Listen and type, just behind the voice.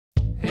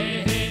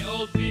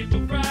old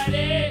people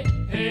Friday.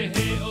 Hey,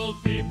 hey,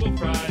 old people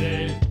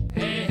Friday.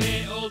 Hey,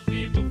 hey, old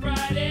people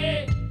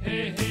Friday.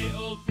 Hey, hey,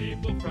 old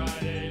people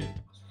Friday.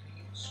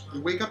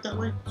 You wake up that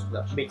way?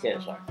 Let me tell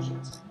you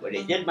something. When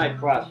they did my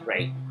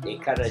prostate, they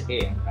cut it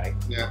here, right?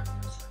 Yeah.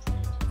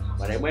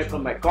 When I went for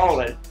my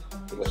colon,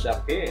 it was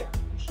up here.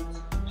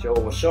 So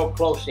it was so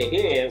close to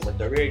here with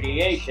the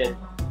radiation,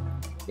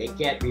 they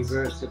can't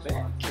reverse the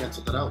back.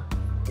 Canceled it out.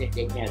 They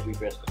can't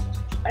reverse it.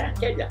 I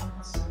tell you,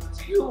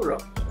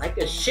 beautiful. I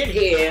can sit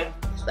here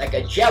like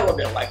a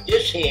gentleman like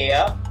this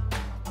here.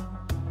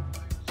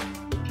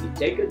 If you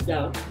take it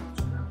down,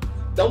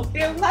 don't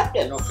feel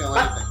nothing. Don't feel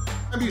anything.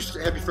 When do you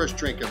have your first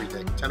drink every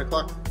day? 10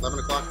 o'clock? 11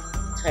 o'clock?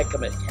 I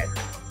come at 10.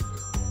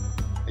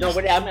 No,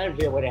 but I'm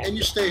not here with that. And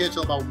you stay here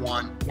till about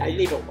 1. I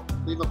leave at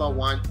 1. Leave about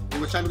 1.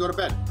 And what time you go to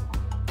bed?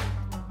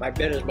 My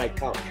bed is my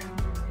couch.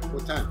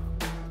 What time?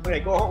 When I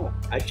go home,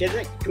 I sit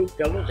like 2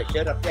 pillows, I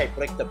sit up there, I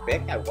flick the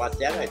pick, I watch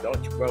that, I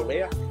don't scroll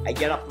there. I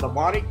get up in the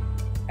morning,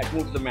 I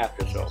move the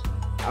mattress over.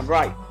 I'm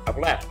right, I'm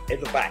left, in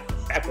the back,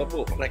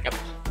 move, like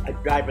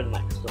I'm driving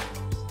like so.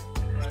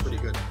 That's pretty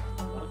good.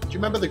 Do you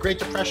remember the Great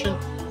Depression?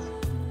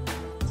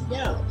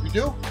 Yeah. You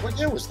do? What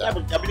year was that?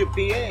 That was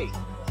WPA.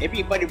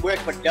 Everybody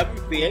worked for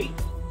WPA.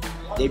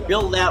 They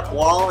built that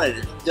wall and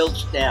it still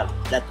stands.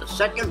 That's the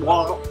second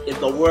wall in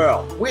the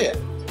world. Where?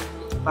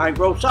 Pine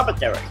Grove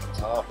Cemetery.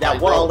 That Pine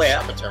wall Grove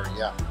there. Cemetery,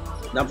 yeah.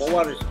 Number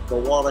 1 is the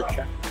wall of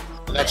China.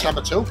 And that's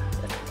number 2?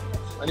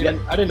 I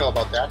didn't know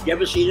about that. You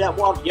ever see that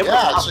wall?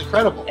 Yeah, it's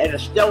incredible. And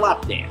it's still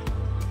up there.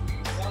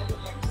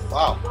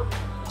 Wow.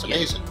 It's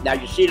amazing. Now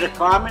you see the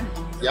common?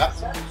 Yeah.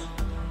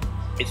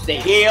 It's the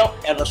heel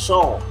and the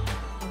sole.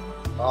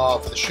 Oh,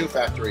 for the shoe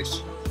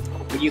factories.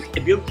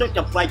 If you took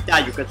the flight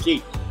down, you can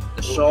see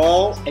the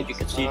sole and you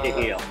can see the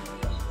heel.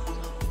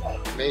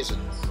 Amazing.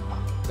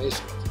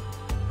 Amazing.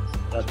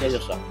 I'll tell you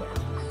something.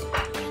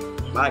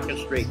 Market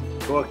Street,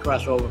 go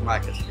across over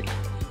Market Street.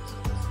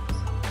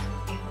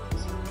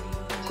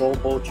 Coal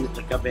boats used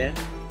to come in,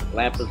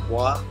 Lampers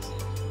Wharf,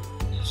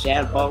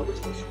 sand boats,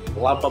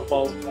 lumber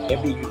boats,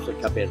 everything used to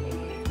come in.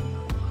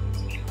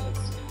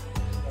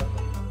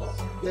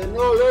 They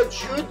know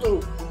that's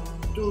you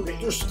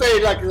to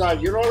stay like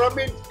that, you know what I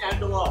mean?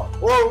 Angelo.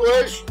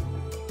 Always.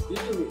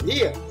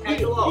 Here.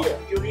 Angelo,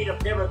 you need a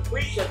pair of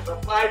tweezers to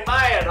fly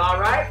by it, all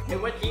right?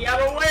 It went the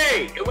other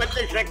way. It went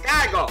to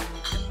Chicago.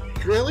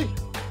 Really?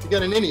 You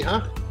got an innie,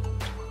 huh?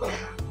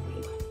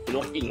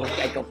 Look,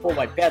 I can pull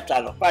my pants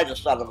out and find the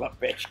son of a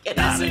bitch. Get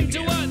out of here.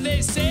 Listen to what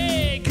they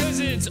say, 'cause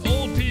it's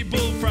old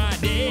people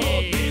Friday.